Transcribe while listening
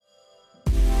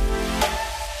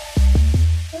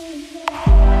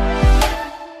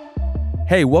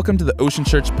Hey, welcome to the Ocean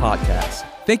Church podcast.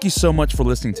 Thank you so much for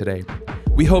listening today.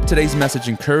 We hope today's message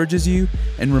encourages you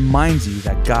and reminds you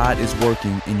that God is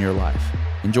working in your life.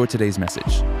 Enjoy today's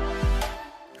message.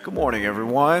 Good morning,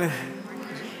 everyone.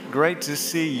 Great to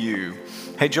see you.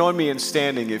 Hey, join me in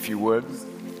standing if you would.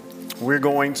 We're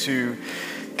going to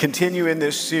continue in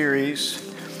this series,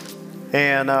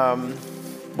 and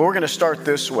we're going to start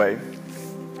this way.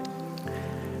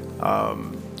 I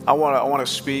want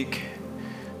to speak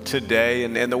today,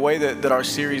 and the way that our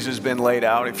series has been laid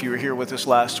out. If you were here with us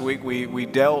last week, we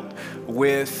dealt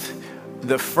with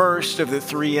the first of the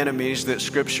three enemies that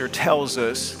Scripture tells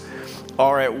us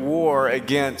are at war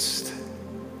against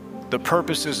the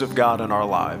purposes of God in our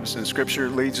lives. And Scripture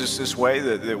leads us this way,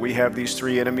 that we have these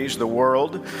three enemies: the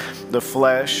world, the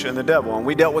flesh, and the devil. And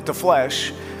we dealt with the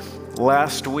flesh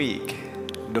last week,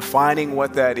 defining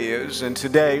what that is. And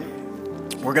today,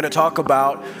 we're going to talk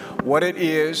about what it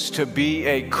is to be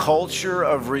a culture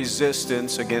of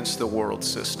resistance against the world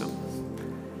system.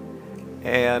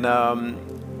 And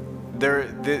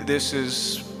this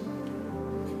is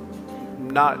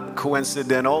not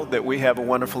coincidental that we have a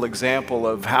wonderful example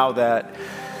of how that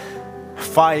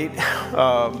fight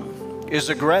is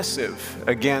aggressive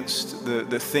against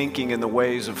the thinking and the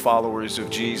ways of followers of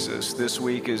Jesus. This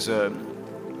week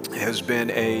has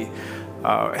been a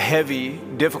heavy,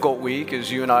 difficult week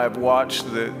as you and I have watched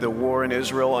the war in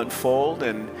Israel unfold,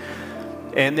 and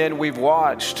then we've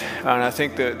watched, and I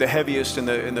think the heaviest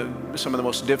and some of the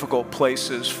most difficult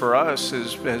places for us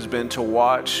has been to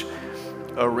watch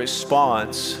a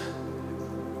response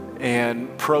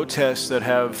and protests that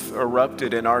have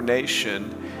erupted in our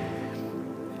nation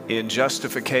in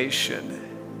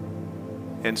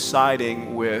justification and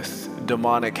siding with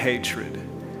demonic hatred.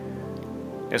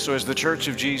 And so as the Church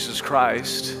of Jesus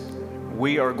Christ,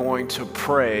 we are going to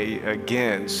pray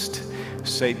against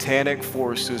satanic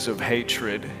forces of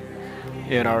hatred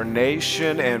in our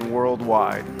nation and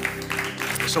worldwide.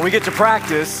 So we get to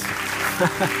practice.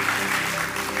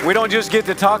 We don't just get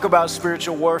to talk about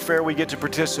spiritual warfare, we get to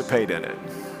participate in it.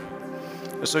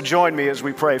 So join me as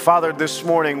we pray. Father, this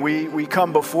morning we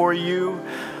come before you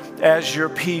as your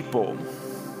people.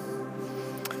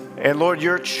 And Lord,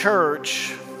 your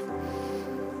church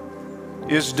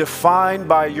is defined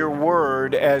by your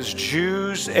word as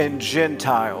Jews and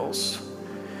Gentiles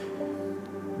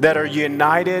that are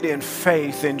united in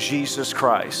faith in Jesus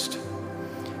Christ,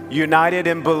 united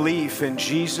in belief in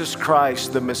Jesus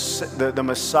Christ, the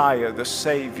Messiah, the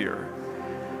Savior.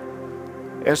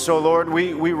 And so, Lord,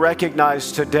 we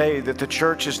recognize today that the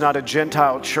church is not a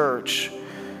Gentile church.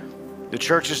 The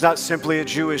church is not simply a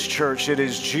Jewish church. It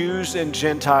is Jews and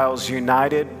Gentiles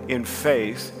united in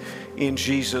faith in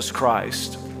Jesus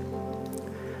Christ.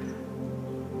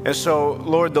 And so,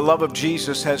 Lord, the love of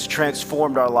Jesus has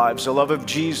transformed our lives. The love of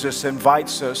Jesus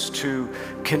invites us to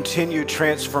continue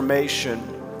transformation.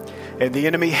 And the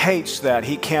enemy hates that.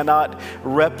 He cannot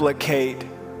replicate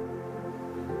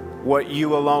what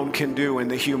you alone can do in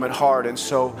the human heart. And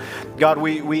so, God,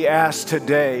 we ask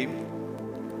today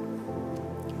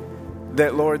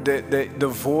that, Lord, that the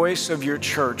voice of your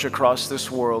church across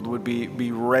this world would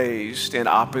be raised in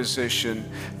opposition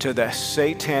to the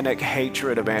satanic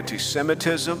hatred of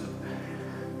anti-Semitism.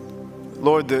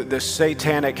 Lord, the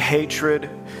satanic hatred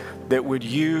that would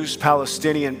use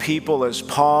Palestinian people as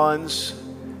pawns.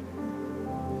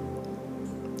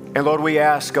 And Lord, we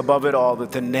ask above it all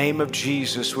that the name of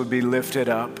Jesus would be lifted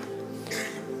up.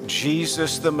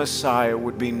 Jesus the Messiah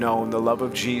would be known. The love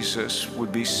of Jesus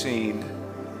would be seen.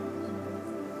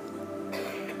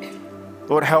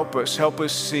 Lord, help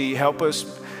us see, help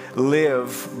us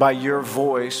live by your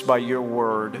voice, by your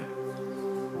word,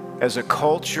 as a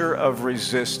culture of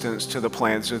resistance to the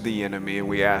plans of the enemy. And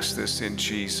we ask this in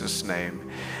Jesus'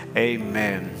 name.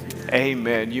 Amen.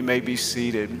 Amen. You may be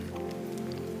seated.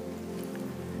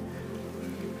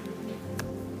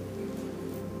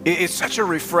 It's such a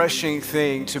refreshing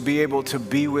thing to be able to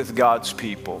be with God's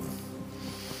people.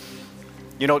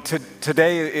 You know,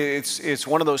 today it's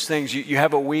one of those things, you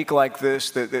have a week like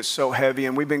this that's so heavy,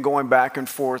 and we've been going back and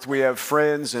forth. We have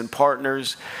friends and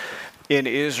partners in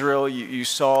Israel. You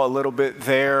saw a little bit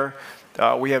there.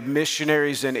 We have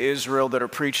missionaries in Israel that are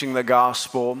preaching the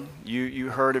gospel.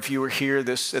 You heard, if you were here at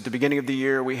the beginning of the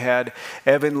year, we had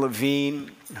Evan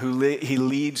Levine, he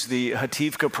leads the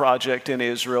Hativka project in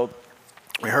Israel.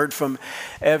 We heard from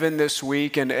Evan this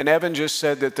week, and Evan just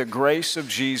said that the grace of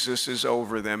Jesus is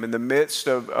over them. In the midst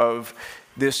of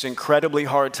this incredibly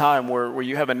hard time where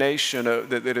you have a nation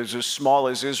that is as small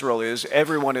as Israel is,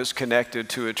 everyone is connected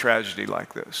to a tragedy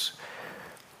like this.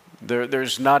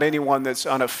 There's not anyone that's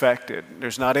unaffected.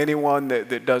 There's not anyone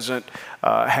that doesn't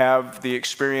have the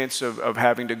experience of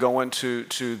having to go into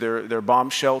their bomb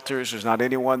shelters. There's not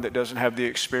anyone that doesn't have the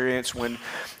experience when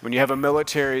you have a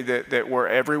military that where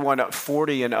everyone at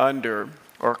 40 and under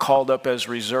are called up as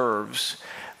reserves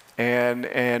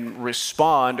and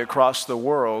respond across the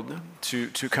world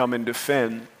to come and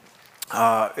defend.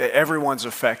 Everyone's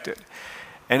affected.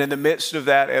 And in the midst of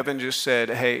that, Evan just said,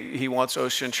 hey, he wants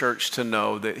Ocean Church to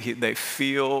know that they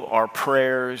feel our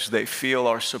prayers, they feel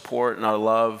our support and our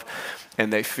love,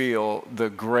 and they feel the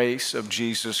grace of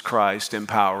Jesus Christ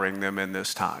empowering them in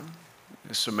this time.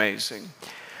 It's amazing.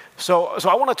 So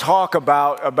I want to talk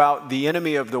about the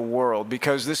enemy of the world,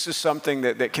 because this is something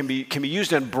that can be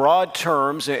used in broad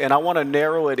terms, and I want to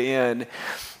narrow it in.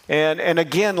 And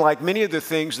again, like many of the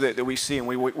things that we see, and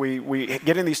we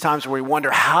get in these times where we wonder,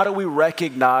 how do we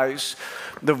recognize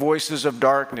the voices of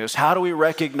darkness? How do we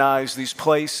recognize these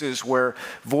places where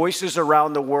voices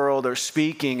around the world are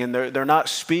speaking, and they're not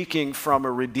speaking from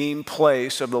a redeemed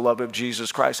place of the love of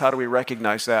Jesus Christ? How do we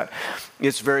recognize that?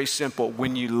 It's very simple.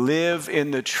 When you live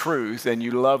in the truth and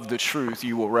you love the truth,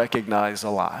 you will recognize a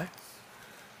lie.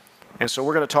 And so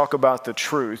we're going to talk about the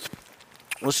truth.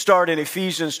 Let's start in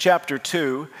Ephesians chapter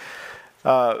 2,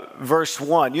 verse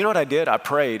 1. You know what I did? I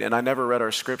prayed, and I never read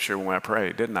our scripture when I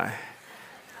prayed, didn't I?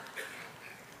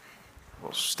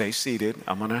 Well, stay seated.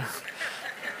 I'm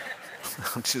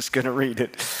just going to read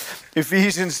it.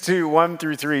 Ephesians 2, 1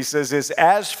 through 3 says this: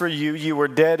 As for you, you were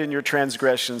dead in your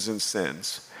transgressions and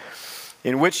sins,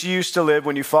 in which you used to live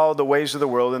when you followed the ways of the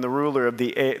world and the ruler of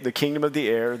the kingdom of the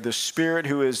air, the spirit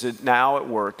who is now at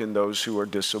work in those who are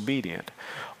disobedient.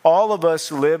 All of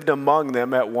us lived among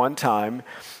them at one time,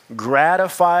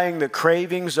 gratifying the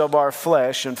cravings of our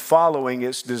flesh and following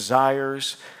its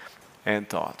desires and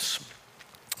thoughts.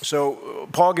 So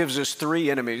Paul gives us three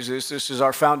enemies. This is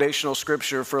our foundational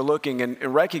scripture for looking and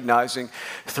recognizing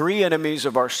three enemies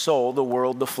of our soul: the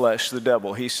world, the flesh, the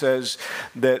devil. He says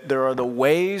that there are the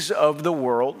ways of the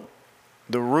world,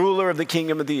 the ruler of the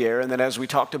kingdom of the air, and then, as we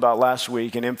talked about last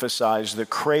week and emphasized, the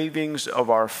cravings of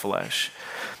our flesh.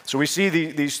 So we see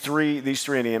these three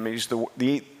enemies,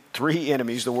 the three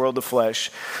enemies: the world, the flesh,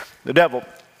 the devil.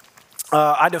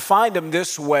 I defined them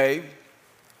this way,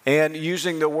 and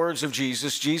using the words of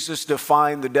Jesus, Jesus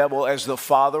defined the devil as the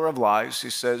father of lies. He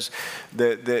says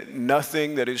that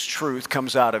nothing that is truth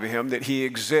comes out of him, that he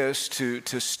exists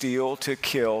to steal, to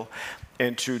kill,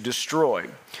 and to destroy.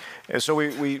 And so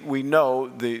we know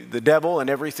the devil and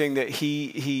everything that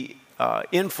he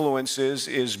influences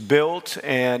is built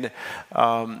and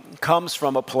comes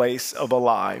from a place of a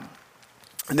lie.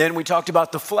 And then we talked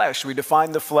about the flesh. We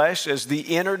defined the flesh as the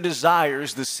inner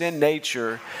desires, the sin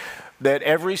nature that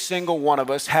every single one of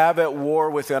us have at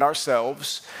war within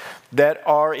ourselves, that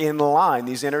are in line,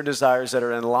 these inner desires that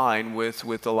are in line with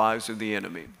the lies of the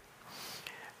enemy.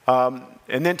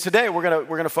 And then today we're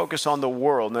gonna focus on the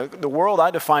world. Now, the world, I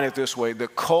define it this way: the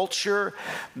culture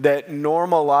that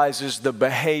normalizes the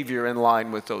behavior in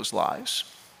line with those lies.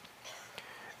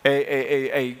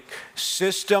 A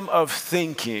system of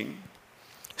thinking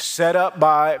set up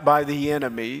by the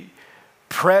enemy,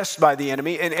 pressed by the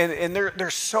enemy, and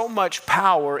there's so much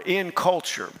power in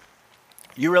culture.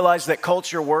 You realize that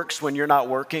culture works when you're not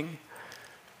working?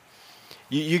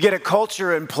 You get a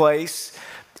culture in place,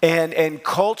 and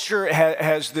culture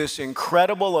has this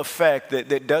incredible effect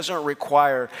that doesn't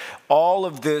require all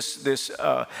of this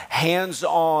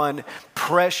hands-on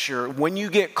pressure. When you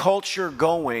get culture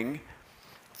going,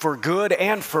 for good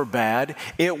and for bad,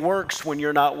 it works when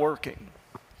you're not working.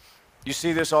 You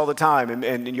see this all the time,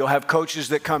 and you'll have coaches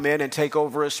that come in and take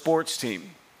over a sports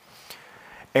team.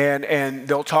 And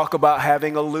they'll talk about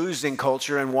having a losing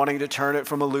culture and wanting to turn it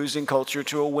from a losing culture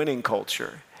to a winning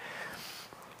culture.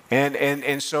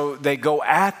 And so they go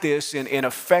at this in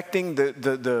affecting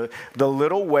the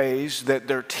little ways that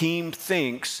their team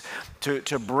thinks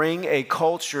to bring a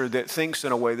culture that thinks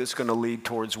in a way that's going to lead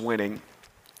towards winning,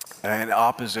 and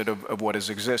opposite of what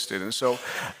has existed. And so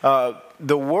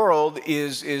the world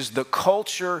is the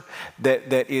culture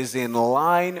that is in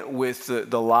line with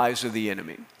the lies of the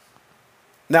enemy.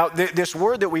 Now, this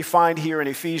word that we find here in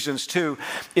Ephesians 2,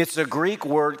 it's a Greek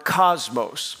word,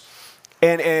 cosmos.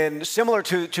 And similar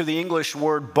to the English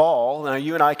word ball, now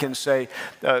you and I can say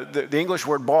the English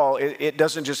word ball, it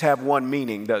doesn't just have one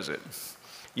meaning, does it?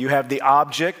 You have the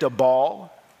object, a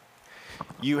ball.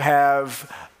 You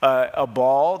have a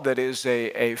ball that is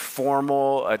a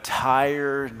formal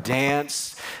attire,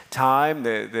 dance time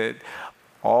that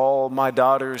all my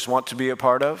daughters want to be a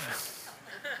part of.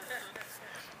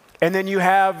 And then you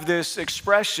have this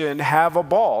expression, have a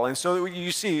ball. And so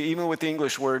you see, even with the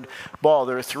English word ball,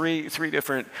 there are three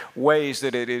different ways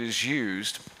that it is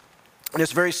used. And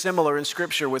it's very similar in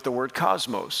Scripture with the word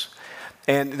cosmos.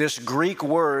 And this Greek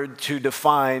word to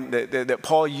define that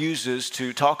Paul uses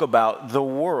to talk about the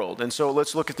world. And so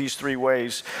let's look at these three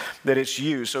ways that it's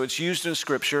used. So it's used in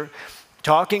Scripture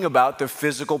talking about the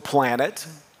physical planet.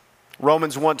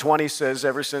 Romans 1:20 says,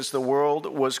 ever since the world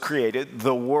was created,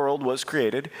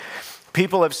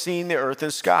 people have seen the earth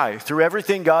and sky. Through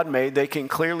everything God made, they can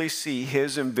clearly see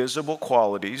his invisible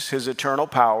qualities, his eternal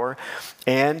power,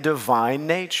 and divine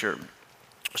nature.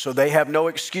 So they have no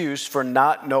excuse for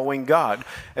not knowing God.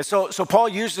 And so Paul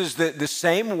uses the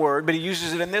same word, but he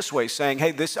uses it in this way, saying,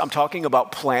 hey, I'm talking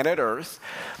about planet Earth.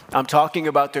 I'm talking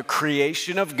about the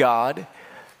creation of God,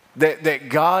 that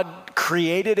God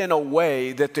created in a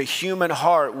way that the human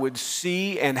heart would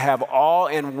see and have awe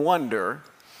and wonder,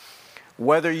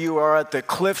 whether you are at the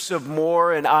cliffs of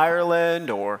Moher in Ireland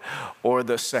or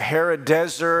the Sahara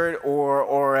Desert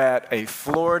or at a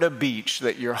Florida beach,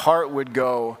 that your heart would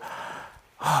go,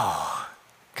 oh,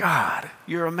 God,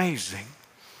 you're amazing.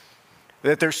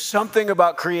 That there's something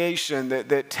about creation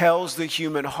that tells the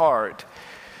human heart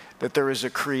that there is a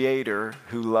creator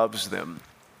who loves them.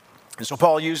 And so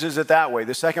Paul uses it that way.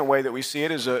 The second way that we see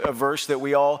it is a verse that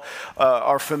we all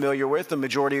are familiar with. The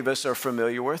majority of us are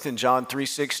familiar with in John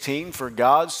 3:16, for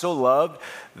God so loved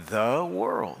the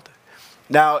world.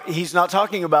 Now, he's not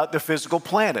talking about the physical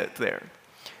planet there.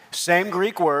 Same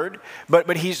Greek word,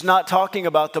 but he's not talking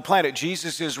about the planet.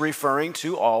 Jesus is referring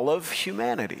to all of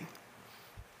humanity.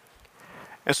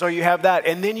 And so you have that.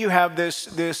 And then you have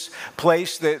this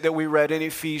place that we read in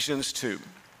Ephesians 2.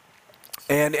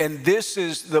 And this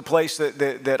is the place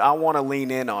that I want to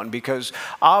lean in on, because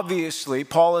obviously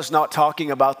Paul is not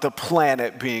talking about the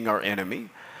planet being our enemy.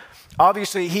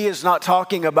 Obviously, he is not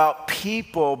talking about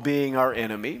people being our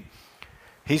enemy.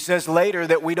 He says later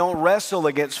that we don't wrestle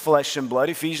against flesh and blood.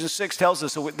 Ephesians 6 tells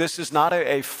us that this is not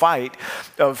a fight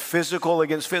of physical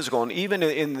against physical. And even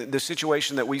in the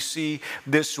situation that we see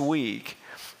this week,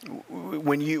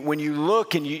 when you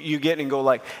look and you get and go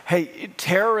like, hey,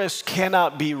 terrorists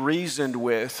cannot be reasoned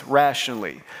with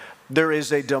rationally. There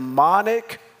is a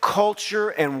demonic culture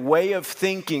and way of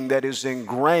thinking that is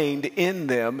ingrained in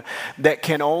them that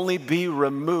can only be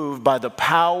removed by the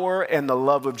power and the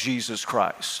love of Jesus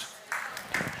Christ.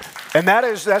 And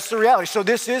that's the reality. So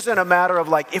this isn't a matter of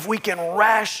like, if we can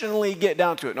rationally get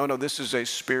down to it. No, this is a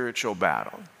spiritual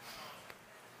battle.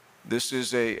 This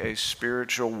is a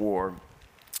spiritual war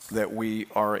that we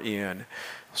are in.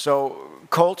 So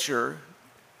culture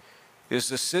is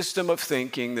the system of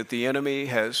thinking that the enemy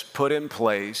has put in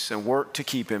place and worked to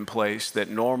keep in place that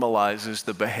normalizes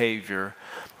the behavior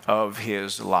of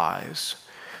his lies.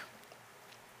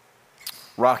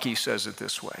 Rocky says it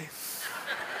this way.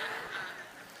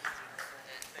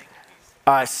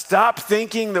 I stopped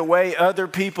thinking the way other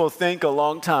people think a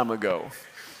long time ago.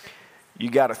 You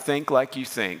got to think like you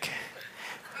think.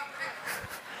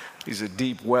 He's a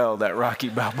deep well, that Rocky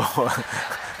Balboa.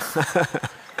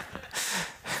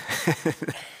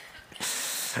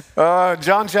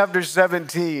 John chapter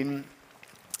 17,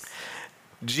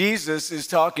 Jesus is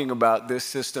talking about this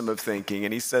system of thinking,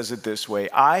 and he says it this way.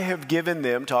 I have given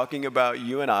them, talking about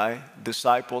you and I,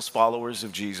 disciples, followers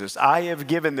of Jesus, I have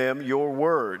given them your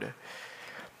word.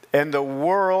 And the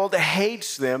world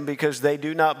hates them because they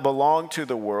do not belong to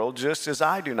the world, just as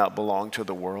I do not belong to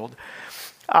the world.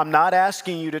 I'm not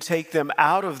asking you to take them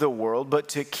out of the world, but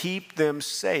to keep them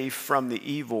safe from the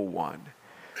evil one.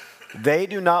 They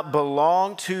do not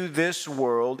belong to this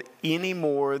world any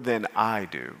more than I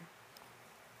do.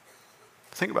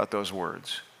 Think about those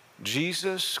words.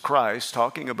 Jesus Christ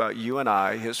talking about you and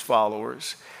I, his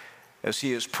followers, as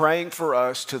he is praying for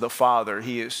us to the Father,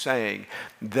 he is saying,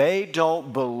 they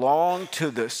don't belong to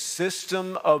the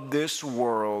system of this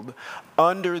world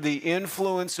under the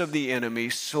influence of the enemy,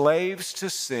 slaves to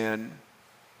sin,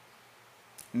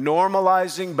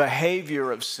 normalizing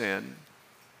behavior of sin.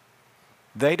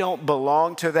 They don't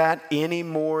belong to that any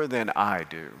more than I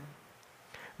do.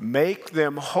 Make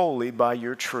them holy by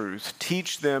your truth.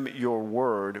 Teach them your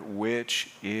word,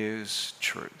 which is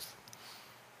truth.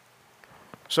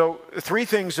 So 3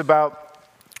 things about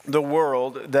the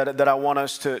world that I want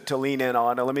us to lean in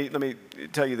on. Now, let me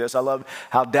tell you this. I love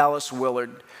how Dallas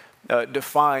Willard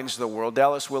defines the world.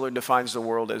 Dallas Willard defines the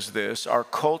world as this: our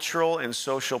cultural and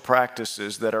social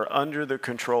practices that are under the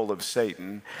control of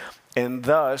Satan and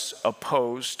thus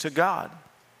opposed to God.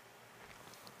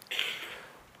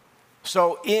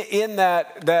 So in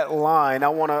that line, I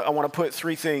want to put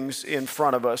 3 things in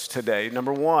front of us today.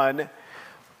 Number 1,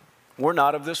 we're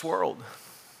not of this world.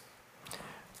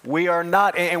 We are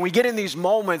not, and we get in these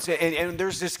moments, and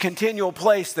there's this continual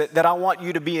place that I want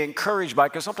you to be encouraged by,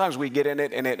 because sometimes we get in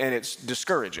it and it's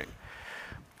discouraging.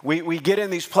 We get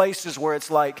in these places where it's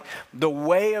like the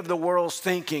way of the world's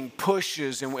thinking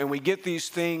pushes, and we get these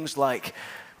things like,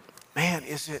 man,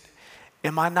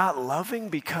 am I not loving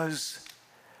because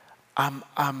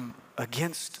I'm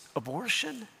against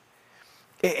abortion?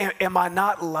 Am I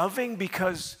not loving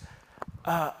because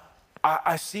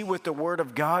I see what the Word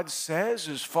of God says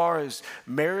as far as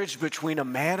marriage between a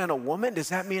man and a woman? Does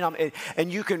that mean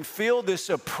and you can feel this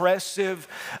oppressive,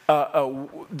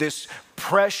 this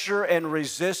pressure and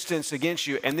resistance against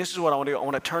you. And this is what I want to do. I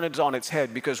want to turn it on its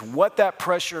head, because what that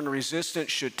pressure and resistance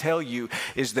should tell you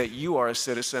is that you are a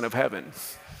citizen of heaven.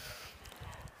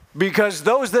 Because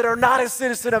those that are not a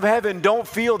citizen of heaven don't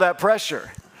feel that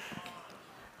pressure.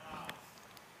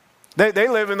 They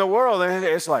live in the world, and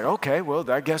it's like, okay, well,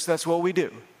 I guess that's what we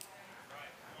do.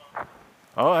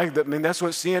 Oh, I mean, that's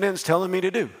what CNN's telling me to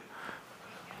do.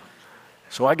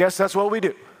 So I guess that's what we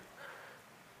do.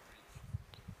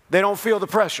 They don't feel the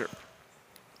pressure.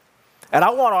 And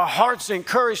I want our hearts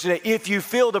encouraged today. If you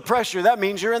feel the pressure, that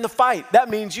means you're in the fight. That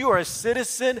means you are a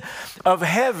citizen of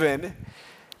heaven,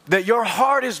 that your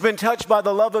heart has been touched by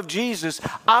the love of Jesus.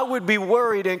 I would be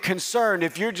worried and concerned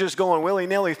if you're just going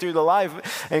willy-nilly through the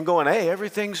life and going, hey,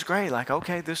 everything's great. Like,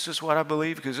 okay, this is what I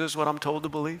believe because this is what I'm told to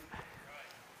believe.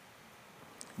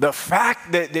 The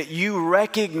fact that you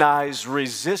recognize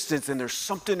resistance and there's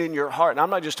something in your heart, and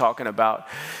I'm not just talking about,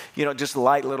 just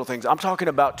light little things. I'm talking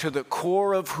about to the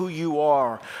core of who you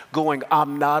are going,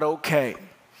 I'm not okay.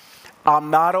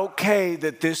 I'm not okay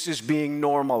that this is being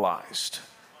normalized.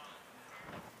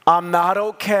 I'm not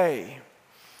okay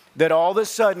that all of a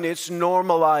sudden it's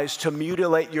normalized to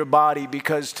mutilate your body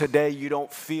because today you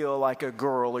don't feel like a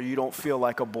girl or you don't feel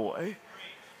like a boy.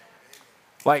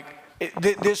 Like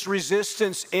this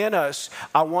resistance in us,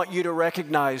 I want you to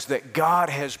recognize that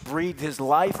God has breathed His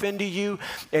life into you,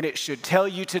 and it should tell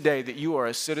you today that you are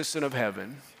a citizen of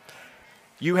heaven.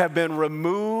 You have been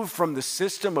removed from the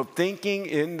system of thinking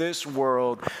in this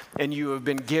world, and you have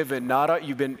been given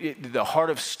the heart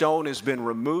of stone has been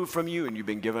removed from you, and you've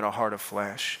been given a heart of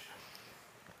flesh.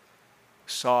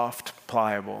 Soft,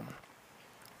 pliable.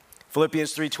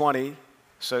 Philippians 3:20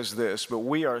 says this, but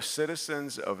we are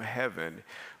citizens of heaven,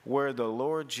 where the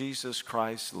Lord Jesus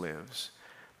Christ lives,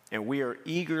 and we are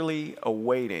eagerly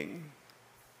awaiting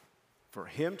for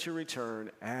Him to return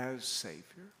as Savior.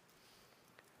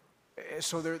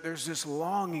 So there's this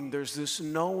longing, there's this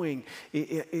knowing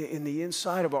in the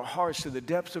inside of our hearts, to the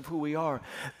depths of who we are.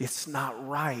 It's not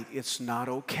right. It's not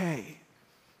okay.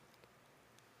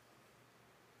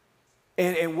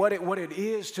 And what it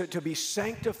is to be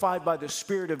sanctified by the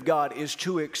Spirit of God is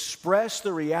to express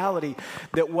the reality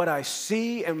that what I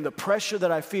see and the pressure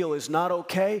that I feel is not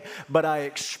okay, but I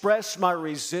express my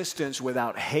resistance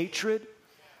without hatred.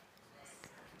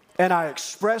 And I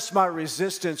express my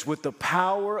resistance with the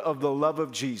power of the love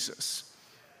of Jesus.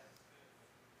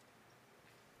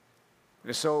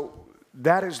 And so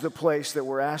that is the place that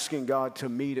we're asking God to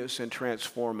meet us and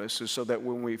transform us, is so that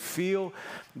when we feel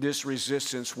this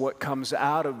resistance, what comes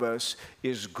out of us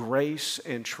is grace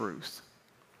and truth.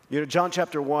 John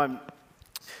chapter 1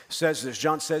 says this.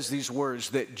 John says these words,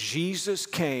 that Jesus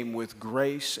came with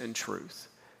grace and truth.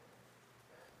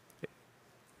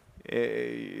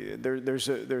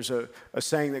 There's a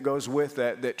saying that goes with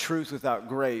that truth without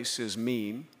grace is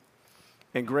mean,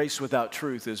 and grace without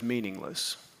truth is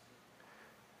meaningless.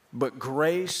 But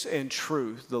grace and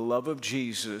truth, the love of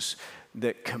Jesus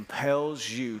that compels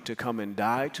you to come and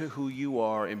die to who you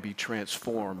are and be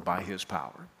transformed by His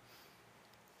power.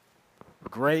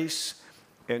 Grace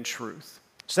and truth.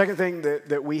 Second thing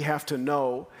that we have to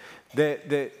know,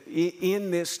 that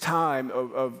in this time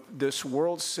of this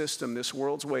world system, this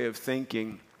world's way of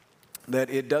thinking, that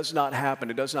it does not happen,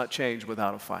 it does not change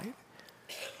without a fight.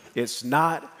 It's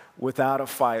not without a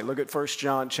fight. Look at 1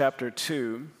 John chapter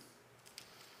 2,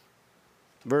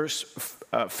 verse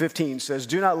 15 says,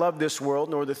 do not love this world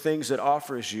nor the things it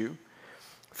offers you.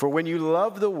 For when you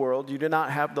love the world, you do not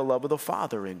have the love of the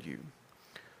Father in you.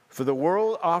 For the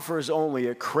world offers only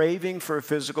a craving for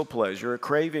physical pleasure, a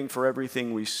craving for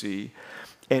everything we see,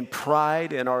 and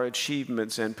pride in our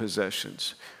achievements and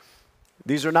possessions.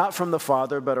 These are not from the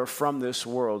Father, but are from this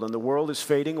world. And the world is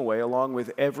fading away along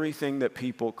with everything that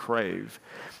people crave.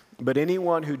 But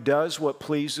anyone who does what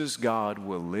pleases God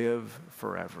will live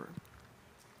forever.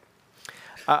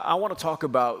 I want to talk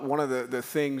about one of the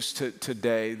things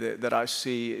today that I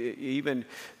see even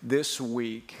this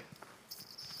week.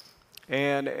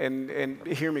 And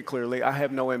hear me clearly, I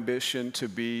have no ambition to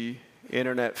be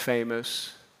internet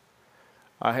famous.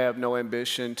 I have no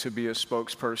ambition to be a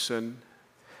spokesperson.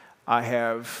 I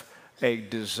have a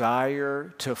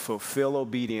desire to fulfill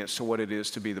obedience to what it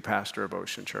is to be the pastor of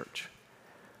Ocean Church.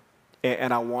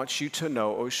 And I want you to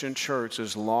know, Ocean Church,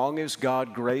 as long as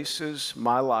God graces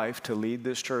my life to lead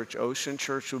this church, Ocean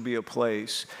Church will be a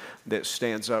place that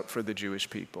stands up for the Jewish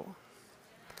people,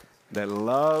 that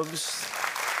loves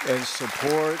and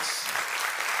supports.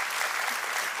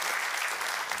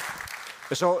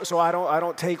 So I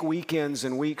don't take weekends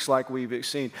and weeks like we've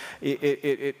seen.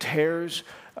 It tears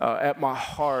at my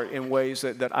heart in ways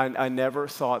that I never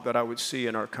thought that I would see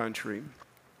in our country.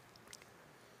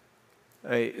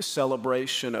 A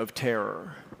celebration of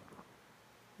terror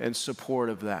and support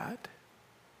of that.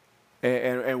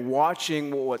 And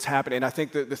watching what's happening. And I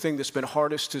think that the thing that's been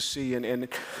hardest to see, and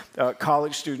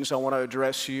college students, I want to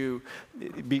address you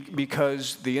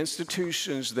because the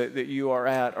institutions that you are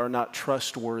at are not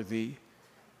trustworthy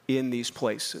in these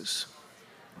places.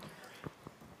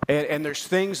 And there's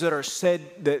things that are said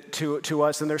that to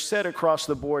us, and they're said across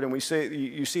the board, and we say,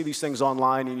 you see these things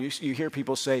online, and you hear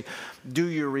people say, do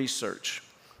your research.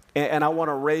 And I want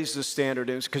to raise the standard,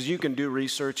 because you can do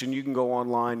research, and you can go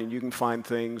online, and you can find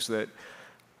things that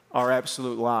are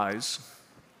absolute lies.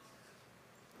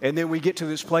 And then we get to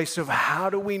this place of how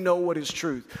do we know what is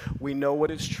truth? We know what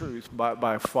is truth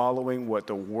by following what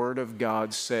the Word of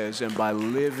God says and by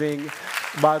living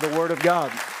by the Word of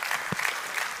God.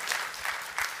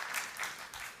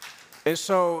 And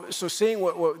so seeing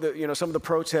what some of the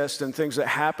protests and things that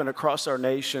happen across our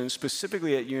nation,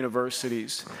 specifically at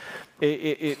universities,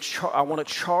 I want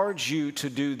to charge you to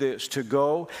do this, to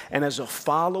go and as a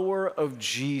follower of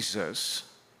Jesus,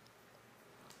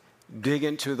 dig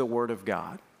into the Word of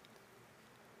God.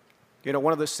 You know,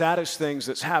 one of the saddest things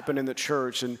that's happened in the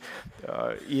church, and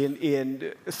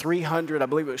in 300, I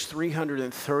believe it was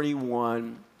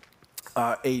 331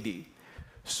 AD.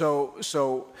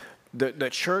 So the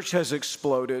church has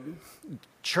exploded.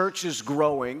 Church is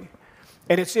growing.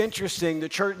 And it's interesting,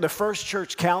 the first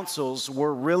church councils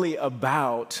were really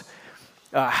about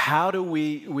how do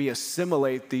we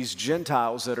assimilate these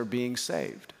Gentiles that are being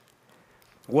saved?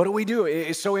 What do we do?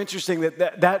 It's so interesting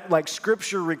that like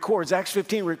Scripture records, Acts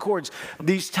 15 records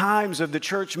these times of the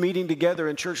church meeting together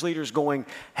and church leaders going,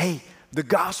 hey, the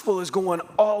gospel is going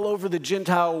all over the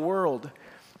Gentile world.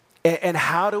 And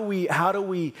how do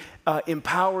we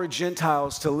empower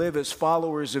Gentiles to live as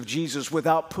followers of Jesus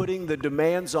without putting the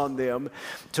demands on them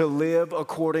to live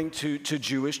according to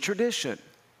Jewish tradition?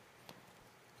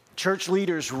 Church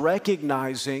leaders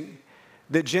recognizing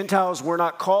that Gentiles were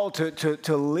not called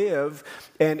to live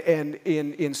and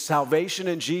in salvation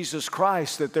in Jesus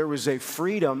Christ, that there was a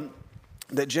freedom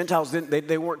that Gentiles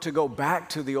they weren't to go back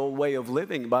to the old way of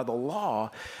living by the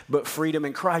law, but freedom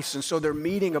in Christ. And so they're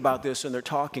meeting about this and they're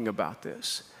talking about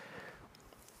this.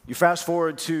 You fast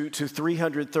forward to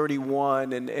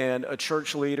 331 and a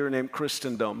church leader named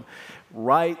Chrysostom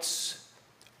writes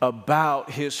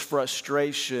about his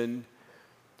frustration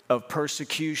of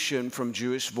persecution from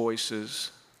Jewish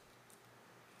voices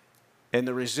and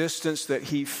the resistance that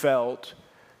he felt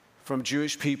from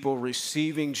Jewish people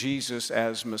receiving Jesus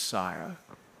as Messiah.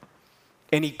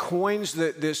 And he coins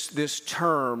this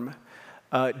term,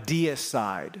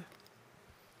 deicide.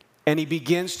 And he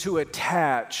begins to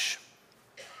attach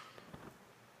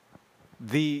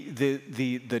the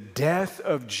death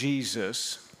of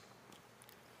Jesus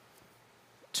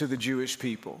to the Jewish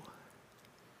people.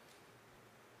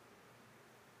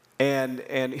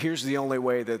 And here's the only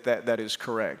way that is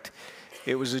correct.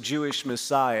 It was a Jewish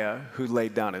Messiah who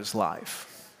laid down his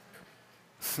life.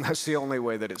 That's the only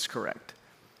way that it's correct.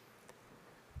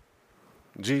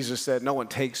 Jesus said, no one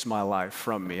takes my life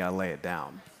from me, I lay it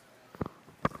down.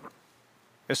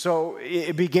 And so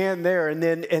it began there, and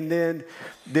then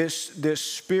this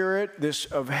spirit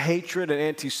of hatred and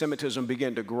anti-Semitism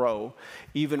began to grow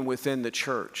even within the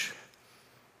church.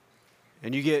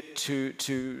 And you get to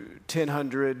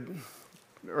 1000,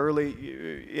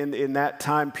 early in that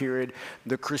time period,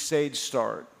 the Crusades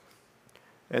start.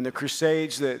 And the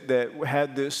Crusades that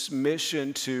had this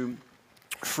mission to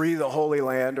free the Holy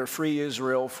Land or free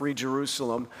Israel, free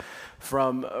Jerusalem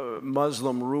from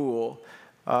Muslim rule,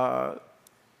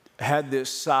 had this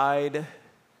side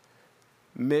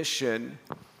mission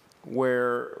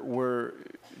where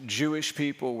Jewish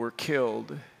people were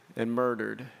killed and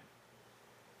murdered.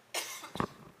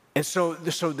 And so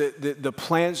the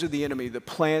plans of the enemy, the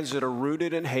plans that are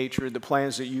rooted in hatred, the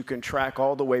plans that you can track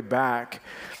all the way back.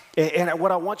 And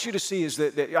what I want you to see is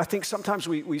that I think sometimes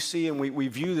we see and we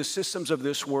view the systems of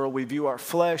this world, we view our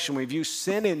flesh, and we view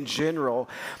sin in general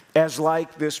as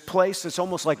like this place that's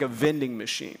almost like a vending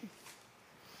machine.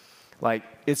 Like,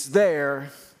 it's there,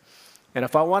 and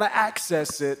if I want to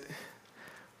access it,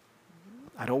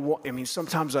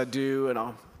 sometimes I do, and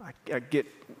I get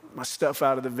my stuff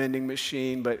out of the vending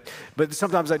machine, but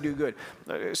sometimes I do good.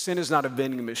 Sin is not a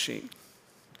vending machine.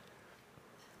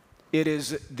 It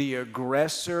is the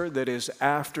aggressor that is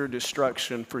after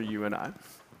destruction for you and I.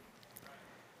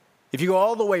 If you go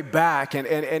all the way back,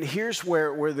 and here's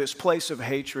where this place of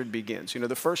hatred begins.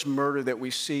 The first murder that we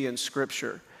see in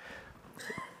Scripture,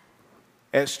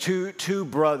 as two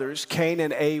brothers, Cain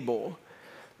and Abel,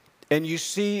 and you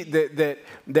see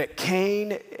that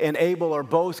Cain and Abel are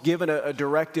both given a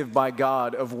directive by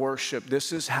God of worship.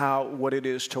 This is what it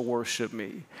is to worship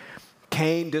me.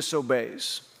 Cain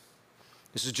disobeys.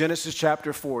 This is Genesis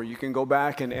chapter 4. You can go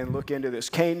back and look into this.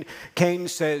 Cain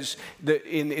says that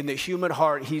in the human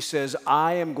heart, he says,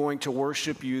 I am going to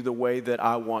worship you the way that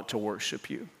I want to worship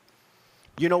you.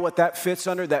 You know what that fits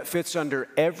under? That fits under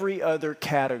every other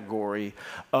category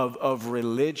of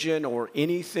religion or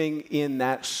anything in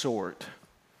that sort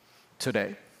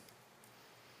today.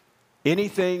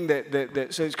 Anything that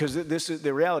says, because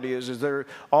the reality is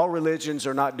all religions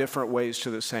are not different ways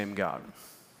to the same God.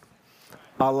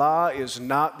 Allah is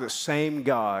not the same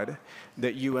God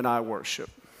that you and I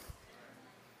worship.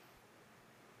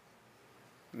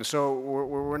 And so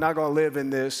we're not going to live in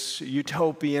this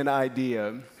utopian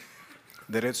idea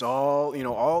that it's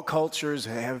all cultures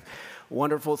have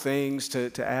wonderful things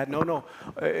to add. No.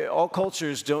 All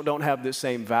cultures don't have the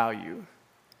same value.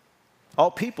 All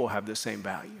people have the same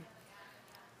value.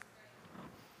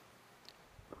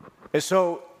 And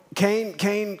so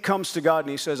Cain comes to God and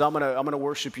he says, I'm gonna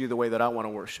worship you the way that I want to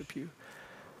worship you.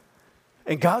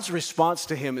 And God's response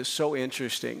to him is so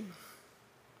interesting.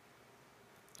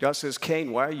 God says,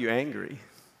 Cain, why are you angry?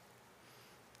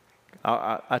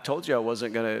 I told you I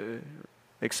wasn't going to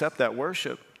accept that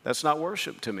worship. That's not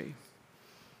worship to me.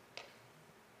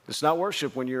 It's not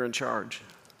worship when you're in charge.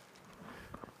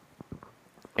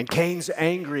 And Cain's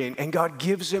angry, and God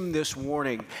gives him this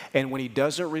warning. And when he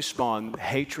doesn't respond,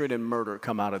 hatred and murder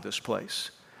come out of this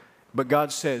place. But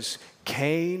God says,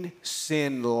 Cain,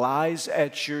 sin lies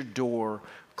at your door,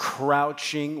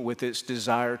 crouching with its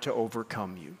desire to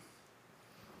overcome you.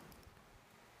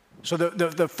 So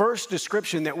the first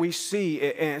description that we see,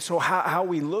 and so how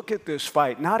we look at this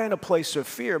fight, not in a place of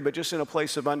fear, but just in a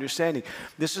place of understanding.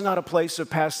 This is not a place of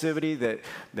passivity that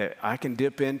I can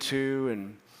dip into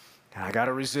and I got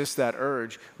to resist that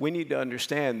urge. We need to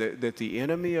understand that the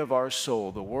enemy of our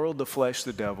soul, the world, the flesh,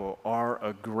 the devil, are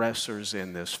aggressors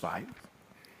in this fight.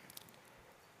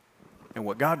 And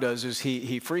what God does is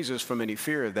he frees us from any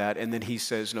fear of that, and then he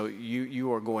says, no,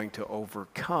 you are going to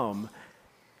overcome,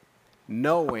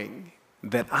 knowing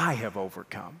that I have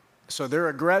overcome. So their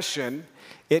aggression,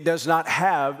 it does not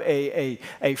have a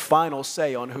final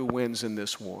say on who wins in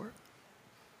this war.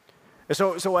 And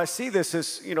so I see this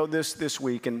this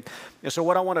week, and so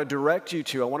what I want to direct you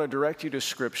to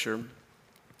Scripture.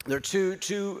 There are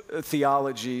two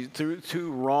theology,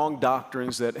 two wrong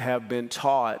doctrines that have been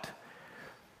taught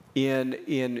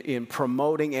in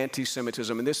promoting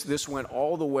anti-Semitism, and this went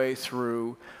all the way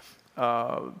through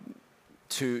from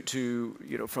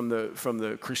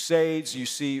the Crusades. You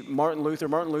see Martin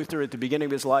Luther at the beginning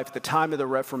of his life, at the time of the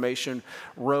Reformation,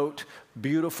 wrote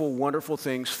beautiful, wonderful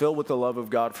things filled with the love of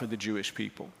God for the Jewish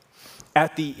people.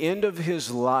 At the end of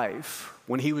his life,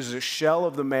 when he was a shell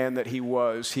of the man that he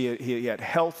was, he had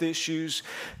health issues,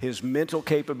 his mental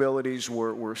capabilities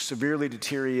were severely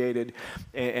deteriorated,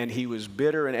 and he was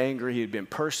bitter and angry. He had been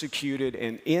persecuted,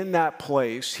 and in that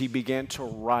place, he began to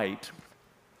write.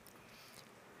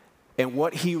 And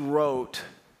what he wrote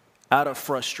out of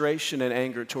frustration and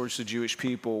anger towards the Jewish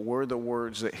people were the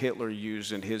words that Hitler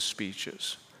used in his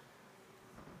speeches.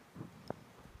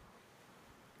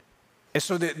 And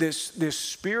so this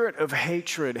spirit of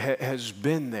hatred has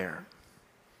been there.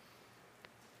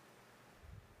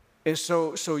 And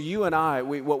so you and I,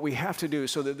 what we have to do,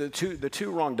 so the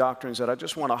two wrong doctrines that I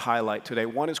just want to highlight today,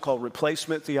 one is called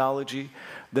replacement theology,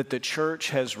 that the church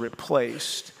has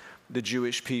replaced the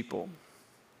Jewish people.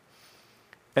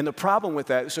 And the problem with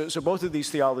that, so both of these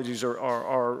theologies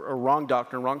are wrong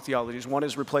doctrine, wrong theologies. One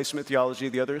is replacement theology,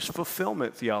 the other is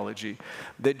fulfillment theology,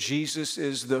 that Jesus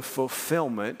is the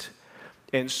fulfillment.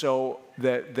 And so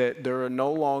that there are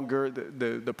no longer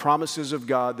the promises of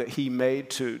God that he made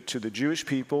to the Jewish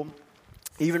people,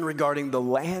 even regarding the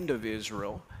land of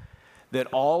Israel, that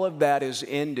all of that is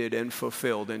ended and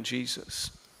fulfilled in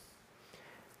Jesus.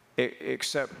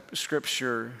 Except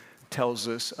Scripture tells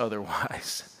us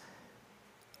otherwise.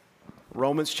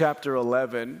 Romans chapter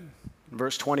 11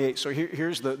 Verse 28. So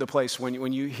here's the place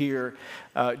when you hear,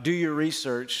 do your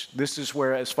research. This is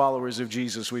where, as followers of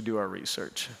Jesus, we do our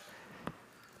research.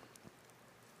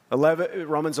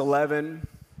 Romans 11,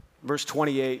 verse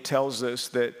 28 tells us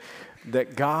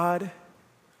that God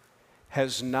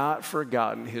has not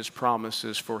forgotten his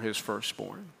promises for his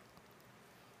firstborn.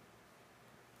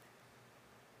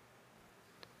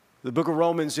 The book of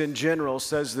Romans in general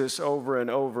says this over and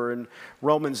over. In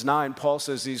Romans 9, Paul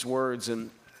says these words,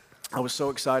 and I was so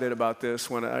excited about this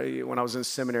when I was in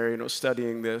seminary and was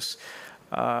studying this.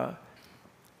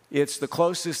 It's the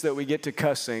closest that we get to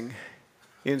cussing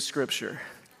in Scripture.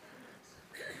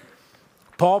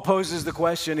 Paul poses the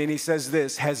question and he says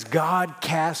this: has God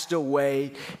cast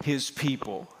away his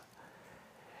people?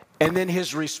 And then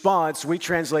his response, we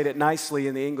translate it nicely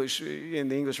in the English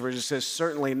version, says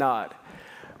certainly not.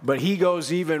 But he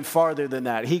goes even farther than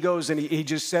that. He goes and he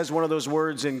just says one of those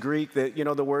words in Greek that, you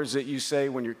know, the words that you say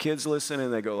when your kids listen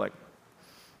and they go like,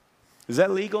 is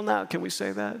that legal now? Can we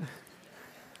say that?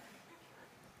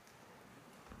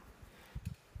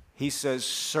 He says,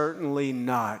 certainly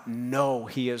not. No,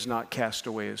 he has not cast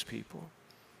away his people.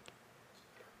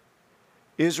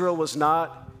 Israel was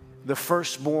not the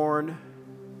firstborn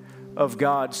of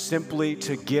God simply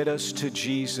to get us to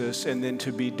Jesus and then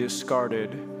to be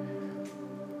discarded.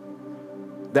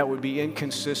 That would be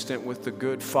inconsistent with the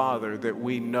good Father that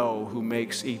we know, who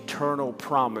makes eternal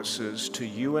promises to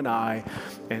you and I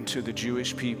and to the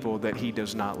Jewish people that he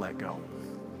does not let go.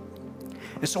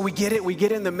 And so we get it. We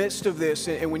get in the midst of this,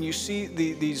 and when you see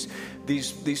these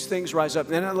things rise up,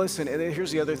 and listen, and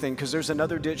here's the other thing, because there's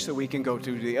another ditch that we can go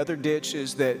to. The other ditch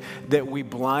is that we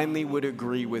blindly would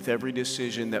agree with every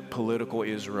decision that political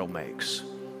Israel makes.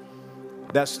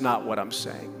 That's not what I'm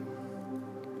saying.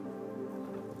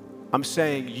 I'm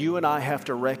saying you and I have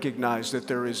to recognize that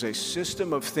there is a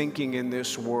system of thinking in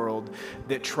this world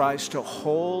that tries to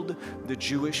hold the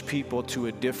Jewish people to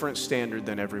a different standard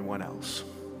than everyone else.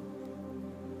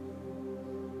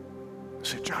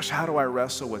 So, Josh, how do I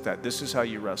wrestle with that? This is how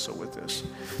you wrestle with this.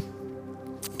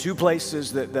 Two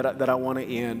places that I want to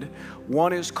end.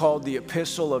 One is called the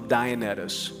Epistle of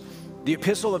Diognetus. The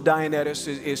Epistle of Diognetus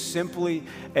is simply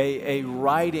a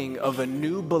writing of a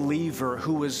new believer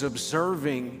who is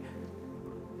observing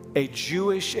a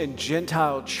Jewish and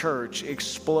Gentile church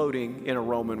exploding in a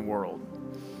Roman world.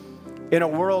 In a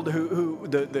world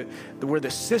where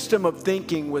the system of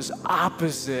thinking was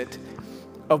opposite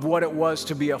of what it was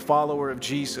to be a follower of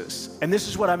Jesus. And this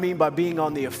is what I mean by being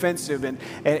on the offensive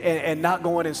and not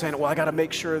going and saying, well, I got to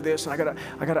make sure of this, and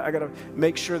I got to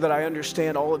make sure that I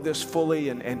understand all of this fully.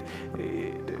 And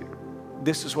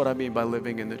this is what I mean by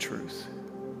living in the truth.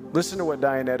 Listen to what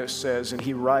Diognetus says, and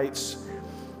he writes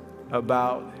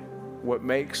about what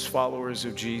makes followers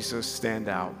of Jesus stand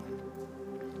out.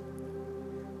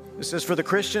 It says, for the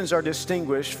Christians are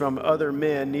distinguished from other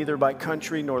men neither by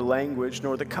country nor language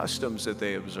nor the customs that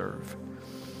they observe.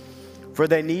 For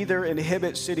they neither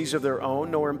inhabit cities of their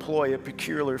own nor employ a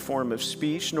peculiar form of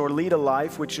speech nor lead a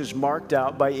life which is marked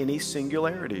out by any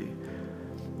singularity.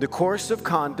 The course of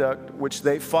conduct which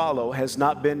they follow has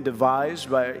not been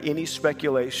devised by any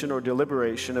speculation or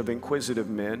deliberation of inquisitive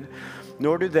men,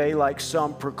 nor do they, like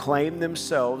some, proclaim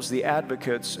themselves the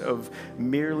advocates of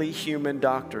merely human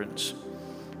doctrines,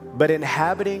 but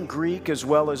inhabiting Greek as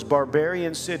well as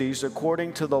barbarian cities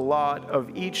according to the lot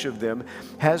of each of them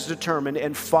has determined,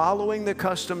 and following the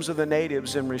customs of the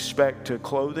natives in respect to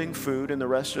clothing, food, and the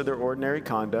rest of their ordinary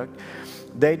conduct,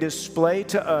 they display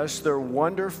to us their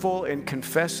wonderful and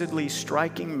confessedly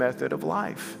striking method of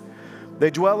life.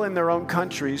 They dwell in their own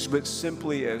countries, but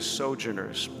simply as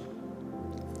sojourners.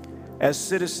 As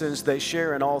citizens, they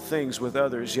share in all things with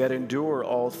others, yet endure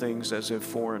all things as if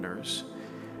foreigners.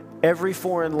 Every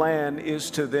foreign land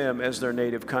is to them as their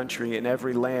native country, and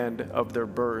every land of their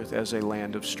birth as a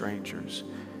land of strangers.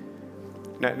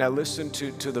 Now listen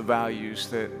to the values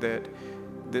that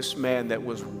this man that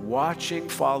was watching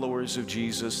followers of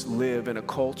Jesus live in a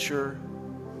culture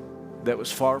that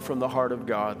was far from the heart of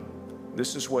God.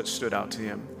 This is what stood out to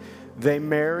him. They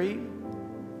marry,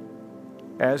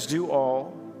 as do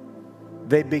all.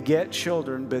 They beget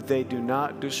children, but they do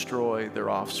not destroy their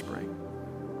offspring.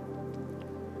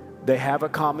 They have a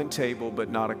common table, but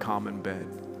not a common bed.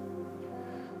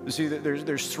 You see,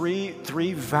 there's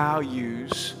three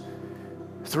values,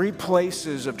 three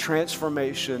places of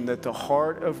transformation that the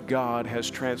heart of God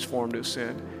has transformed us in.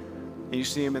 And you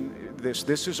see them in this.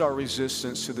 This is our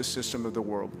resistance to the system of the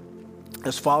world.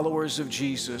 As followers of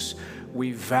Jesus,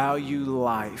 we value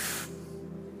life.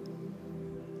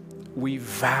 We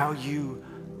value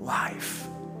life.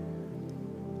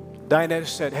 Diognetus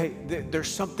said, hey, there's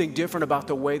something different about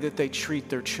the way that they treat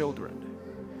their children.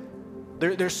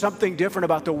 There's something different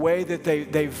about the way that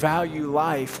they value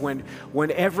life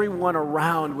when everyone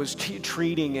around was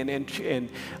treating and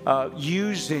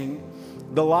using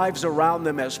the lives around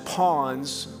them as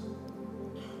pawns.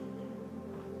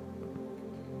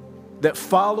 That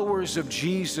followers of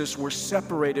Jesus were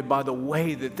separated by the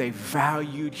way that they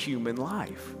valued human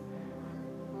life.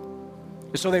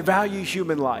 And so they value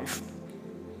human life.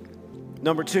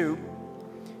 Number two,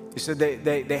 he said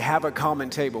they have a common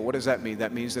table. What does that mean?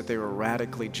 That means that they were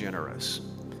radically generous.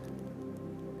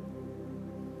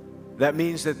 That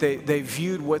means that they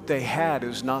viewed what they had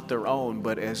as not their own,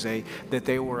 but as that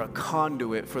they were a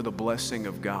conduit for the blessing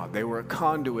of God. They were a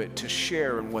conduit to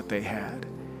share in what they had.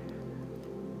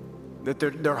 That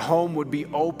their home would be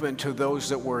open to those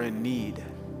that were in need.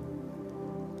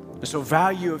 And so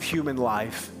value of human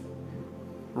life,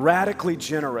 radically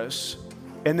generous.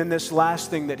 And then this last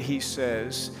thing that he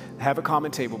says, have a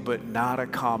common table, but not a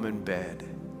common bed.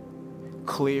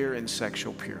 Clear in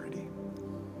sexual purity.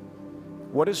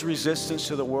 What does resistance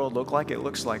to the world look like? It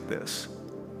looks like this.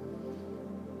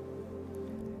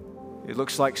 It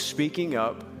looks like speaking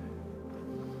up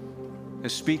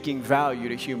and speaking value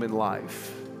to human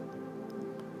life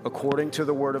according to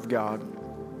the Word of God.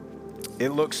 It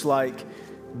looks like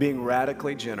being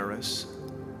radically generous.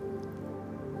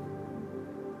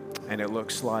 And it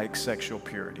looks like sexual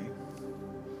purity.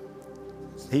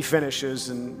 He finishes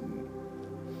the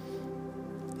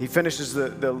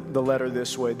letter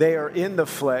this way. They are in the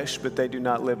flesh, but they do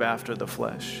not live after the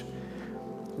flesh.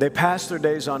 They pass their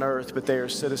days on earth, but they are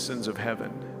citizens of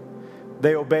heaven.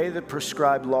 They obey the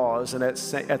prescribed laws and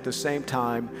at the same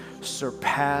time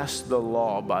surpass the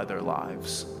law by their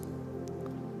lives.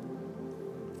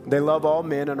 They love all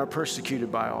men and are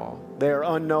persecuted by all. They are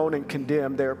unknown and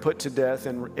condemned. They are put to death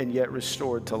and yet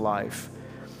restored to life.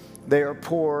 They are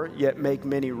poor, yet make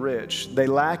many rich. They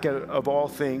lack of all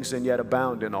things and yet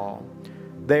abound in all.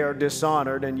 They are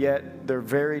dishonored, and yet in their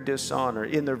very dishonor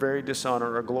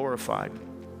are glorified.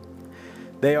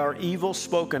 They are evil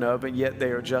spoken of, and yet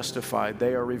they are justified.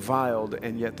 They are reviled,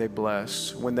 and yet they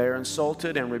bless. When they are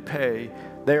insulted and repay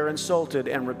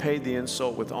the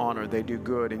insult with honor. They do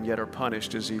good, and yet are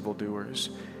punished as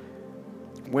evildoers.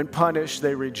 When punished,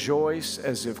 they rejoice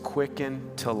as if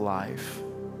quickened to life.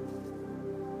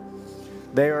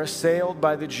 They are assailed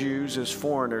by the Jews as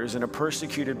foreigners and are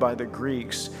persecuted by the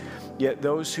Greeks, yet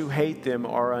those who hate them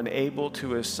are unable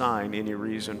to assign any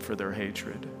reason for their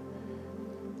hatred.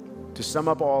 To sum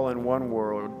up all in one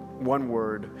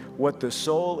word, what the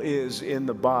soul is in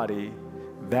the body,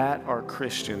 that are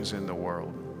Christians in the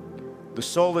world. The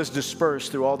soul is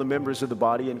dispersed through all the members of the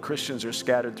body, and Christians are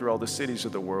scattered through all the cities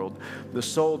of the world. The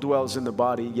soul dwells in the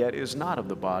body, yet is not of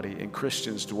the body, and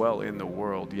Christians dwell in the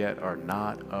world, yet are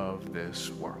not of this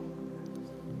world.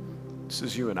 This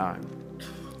is you and I.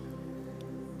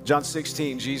 John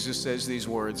 16, Jesus says these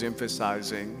words,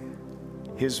 emphasizing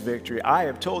his victory. I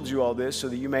have told you all this so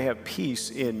that you may have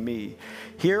peace in me.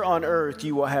 Here on earth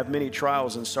you will have many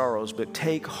trials and sorrows, but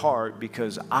take heart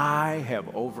because I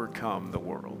have overcome the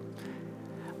world.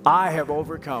 I have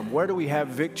overcome. Where do we have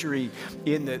victory?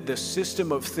 In the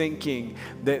system of thinking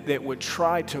that would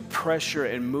try to pressure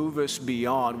and move us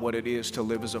beyond what it is to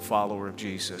live as a follower of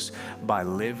Jesus, by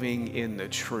living in the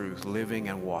truth, living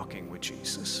and walking with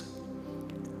Jesus.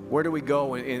 Where do we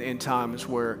go in times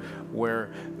where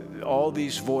all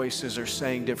these voices are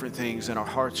saying different things and our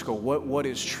hearts go, what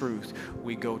is truth?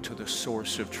 We go to the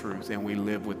source of truth and we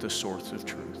live with the source of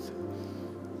truth.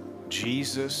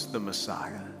 Jesus, the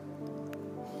Messiah.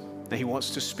 Now, he wants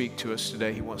to speak to us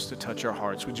today. He wants to touch our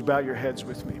hearts. Would you bow your heads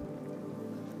with me?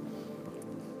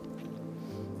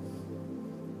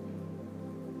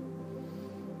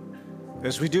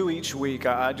 As we do each week,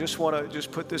 I just want to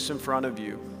put this in front of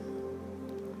you.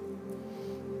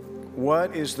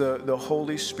 What is the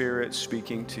Holy Spirit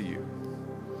speaking to you?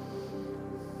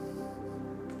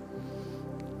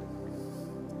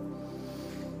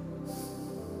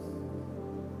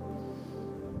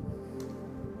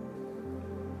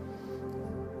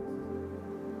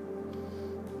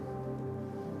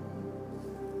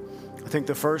 I think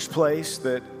the first place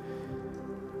that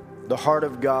the heart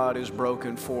of God is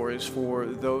broken for is for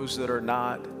those that are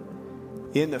not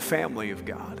in the family of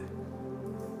God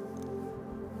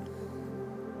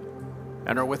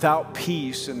and are without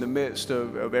peace in the midst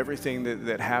of everything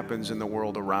that happens in the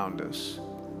world around us.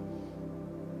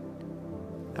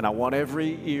 And I want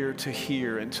every ear to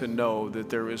hear and to know that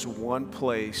there is one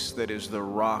place that is the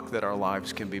rock that our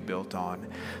lives can be built on,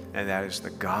 and that is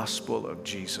the gospel of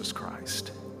Jesus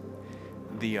Christ.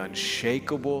 The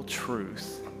unshakable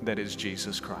truth that is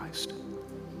Jesus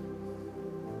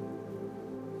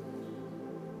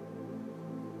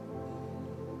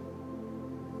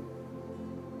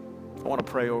I want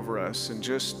to pray over us and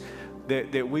just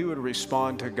that we would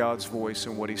respond to God's voice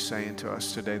and what He's saying to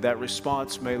us today. That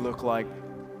response may look like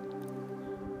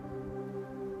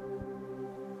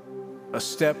a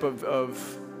step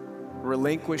of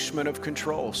relinquishment of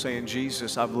control, saying,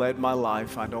 Jesus, I've led my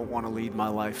life. I don't want to lead my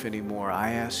life anymore.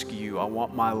 I ask you, I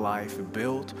want my life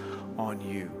built on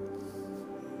you.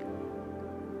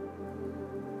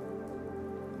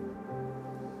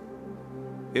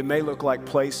 It may look like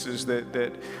places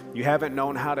that you haven't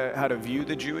known how to view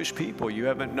the Jewish people. You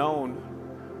haven't known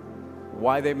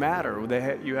why they matter.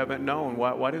 You haven't known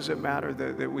why does it matter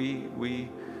that we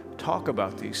talk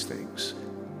about these things.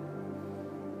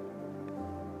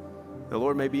 The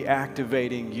Lord may be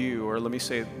activating you, or let me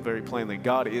say it very plainly,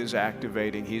 God is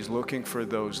activating. He's looking for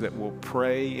those that will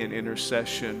pray in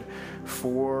intercession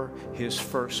for His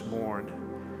firstborn,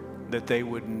 that they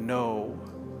would know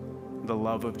the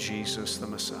love of Jesus, the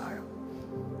Messiah.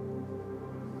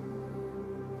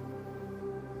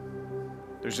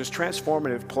 There's this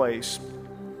transformative place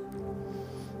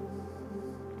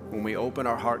when we open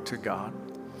our heart to God.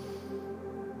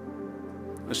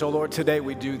 And so, Lord, today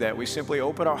we do that. We simply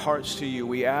open our hearts to you.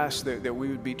 We ask that we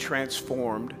would be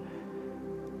transformed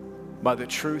by the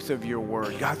truth of your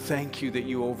word. God, thank you that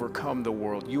you overcome the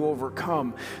world. You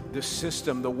overcome the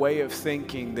system, the way of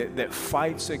thinking that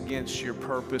fights against your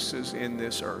purposes in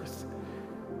this earth.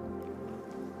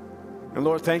 And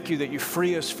Lord, thank you that you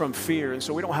free us from fear, and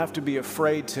so we don't have to be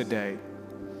afraid today.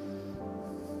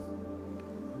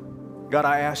 God,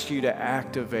 I ask you to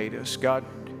activate us. God,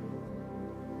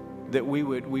 that we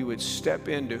would step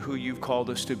into who you've called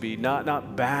us to be,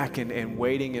 not back and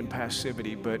waiting in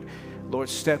passivity, but Lord,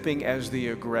 stepping as the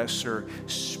aggressor,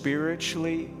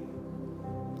 spiritually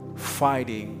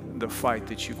fighting the fight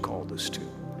that you've called us to.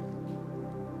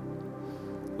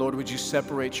 Lord, would you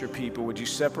separate your people? Would you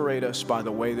separate us by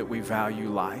the way that we value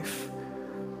life?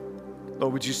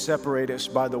 Lord, would you separate us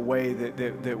by the way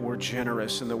that we're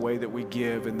generous and the way that we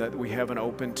give and that we have an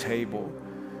open table?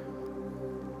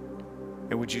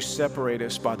 And would you separate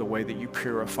us by the way that you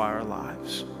purify our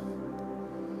lives?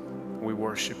 We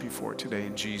worship you for it today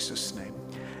in Jesus' name.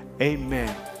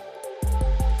 Amen.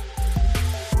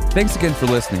 Thanks again for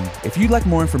listening. If you'd like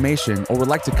more information or would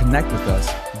like to connect with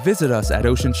us, visit us at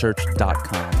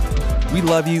oceanchurch.com. We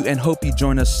love you and hope you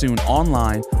join us soon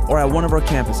online or at one of our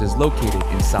campuses located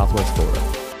in Southwest Florida.